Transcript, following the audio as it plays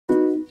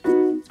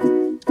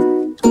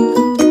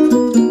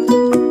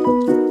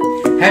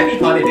Happy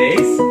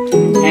holidays!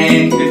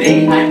 And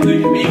today I'm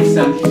going to make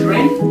some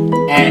shrimp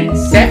and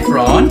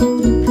saffron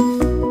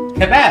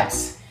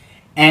kebabs.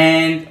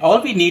 And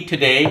all we need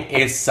today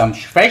is some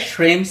fresh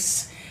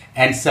shrimps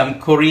and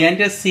some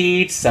coriander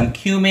seeds, some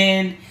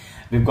cumin.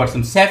 We've got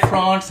some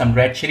saffron, some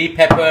red chili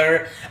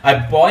pepper.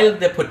 I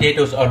boiled the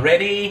potatoes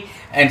already,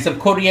 and some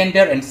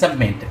coriander and some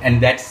mint. And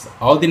that's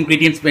all the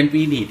ingredients when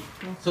we need.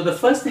 So the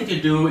first thing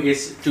to do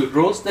is to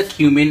roast the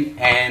cumin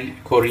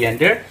and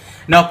coriander.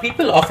 Now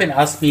people often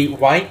ask me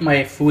why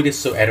my food is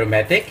so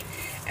aromatic,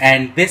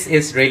 and this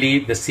is really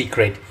the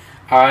secret.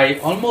 I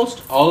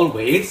almost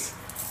always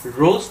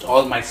roast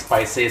all my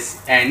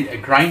spices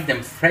and grind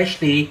them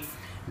freshly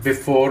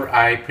before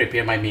I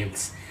prepare my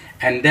meals.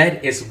 And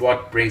that is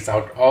what brings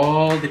out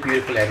all the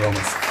beautiful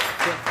aromas.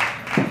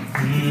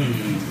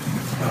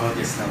 Oh,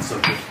 this smells so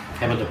good.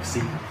 Have a look,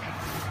 see?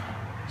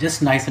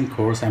 Just nice and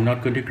coarse. I'm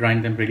not going to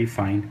grind them really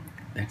fine.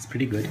 That's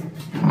pretty good.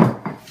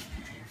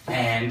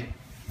 And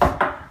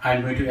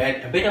I'm going to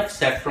add a bit of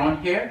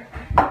saffron here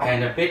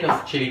and a bit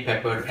of chili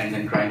pepper and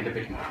then grind it a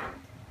bit more.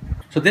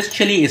 So this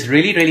chili is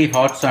really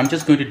hot, so I'm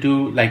just going to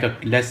do like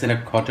less than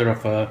a quarter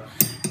of a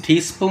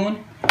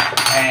teaspoon.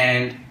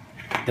 And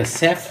the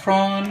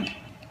saffron,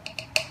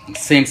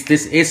 since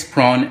this is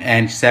prawn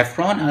and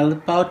saffron, I'll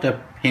about a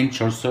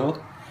pinch or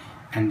so,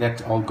 and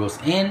that all goes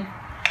in.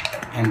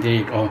 And there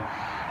you go.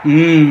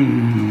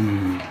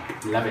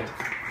 Love it.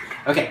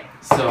 Okay,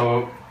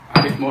 so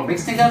a bit more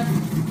mixing up.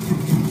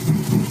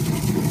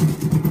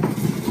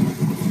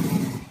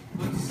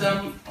 Put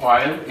some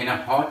oil in a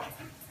hot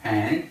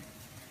pan.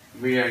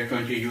 We are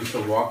going to use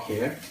the wok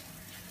here.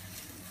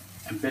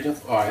 A bit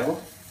of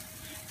oil.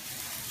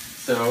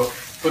 So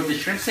put the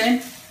shrimps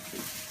in.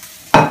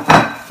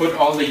 Put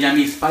all the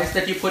yummy spice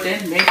that you put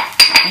in,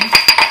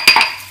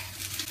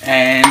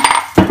 and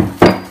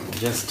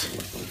just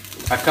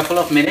a couple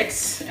of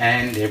minutes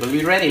and they will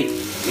be ready.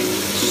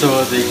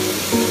 So the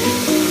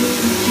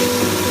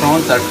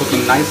prawns are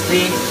cooking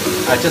nicely.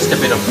 Just a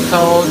bit of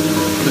salt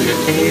to your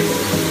taste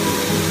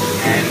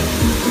and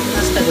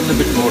just a little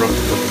bit more of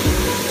the cooking.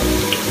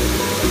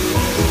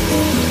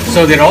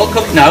 So they're all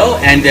cooked now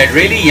and they're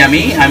really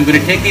yummy. I'm going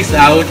to take these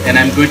out and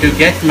I'm going to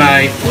get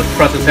my food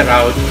processor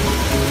out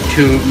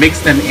to mix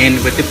them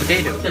in with the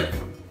potatoes.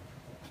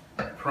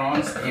 The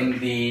prawns in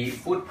the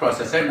food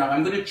processor. Now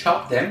I'm going to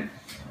chop them,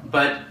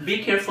 but be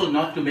careful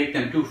not to make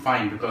them too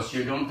fine because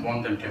you don't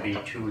want them to be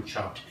too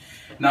chopped.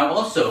 Now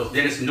also,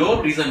 there is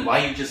no reason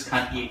why you just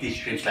can't eat these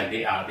shrimps like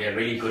they are. They're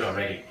really good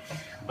already.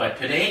 But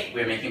today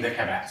we're making the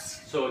kebabs.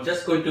 So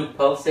just going to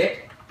pulse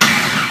it.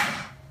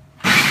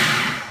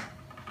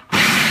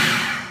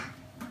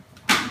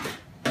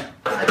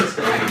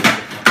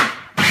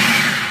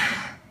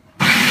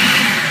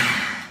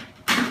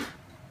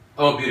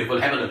 Oh, beautiful.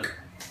 Have a look.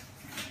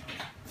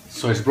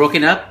 So it's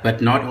broken up,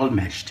 but not all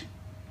mashed.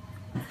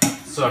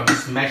 So I'm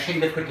just mashing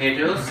the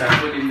potatoes. I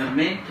put in the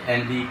mint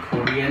and the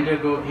coriander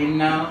go in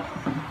now.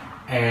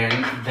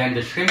 And then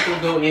the shrimp will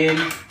go in.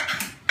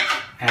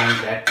 And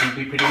that will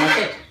be pretty much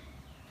it.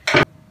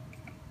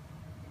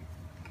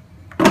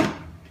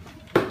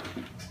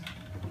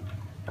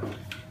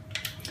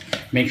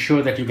 Make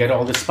sure that you get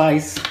all the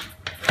spice.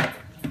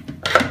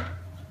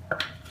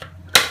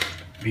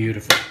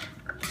 Beautiful.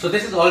 So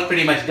this is all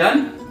pretty much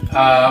done.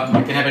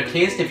 You can have a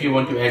taste if you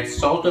want to add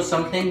salt or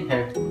something.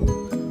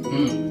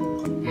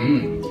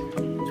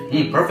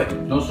 Perfect.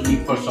 No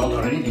need for salt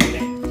or anything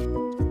today.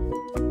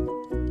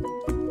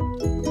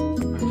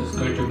 I'm just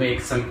going to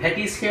make some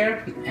patties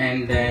here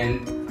and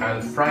then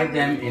I'll fry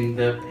them in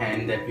the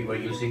pan that we were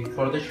using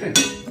for the shrimp.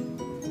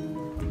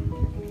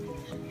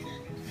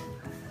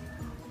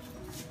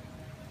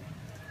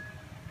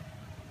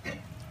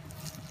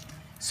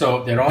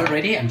 So they're all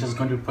ready. I'm just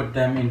going to put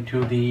them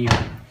into the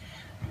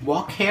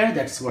wok here.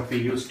 That's what we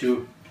use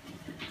to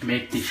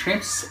make the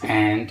shrimps,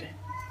 and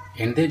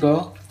in they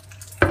go.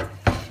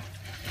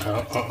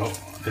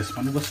 This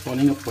one was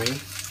falling away.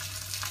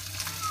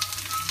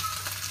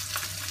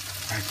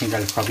 I think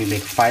I'll probably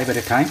make 5 at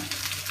a time.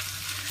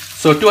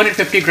 So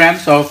 250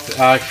 grams of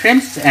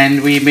shrimps,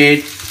 and we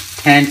made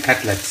 10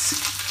 cutlets.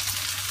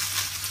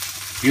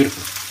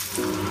 Beautiful.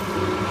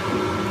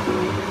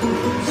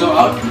 So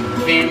out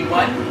came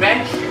one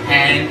batch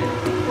and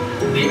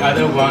the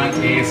other one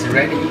is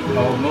ready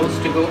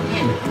almost to go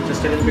in.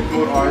 Just a little bit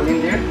more oil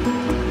in there.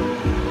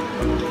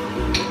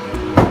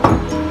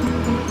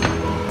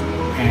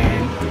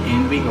 And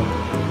in we go.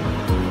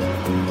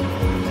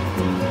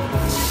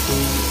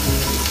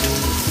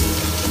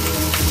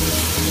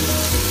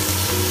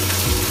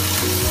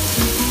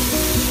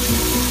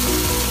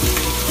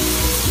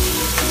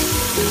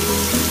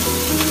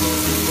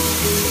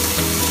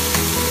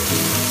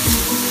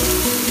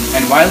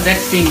 And while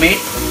that's being made,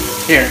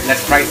 here,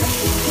 let's try some.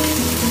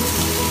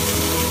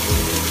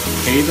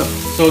 Here you go.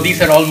 So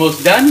these are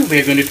almost done.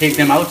 We're going to take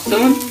them out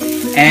soon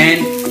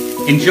and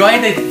enjoy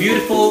the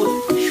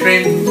beautiful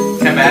shrimp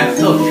kebabs,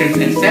 shrimps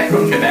and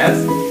saffron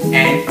kebabs,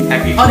 and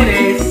happy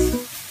holidays!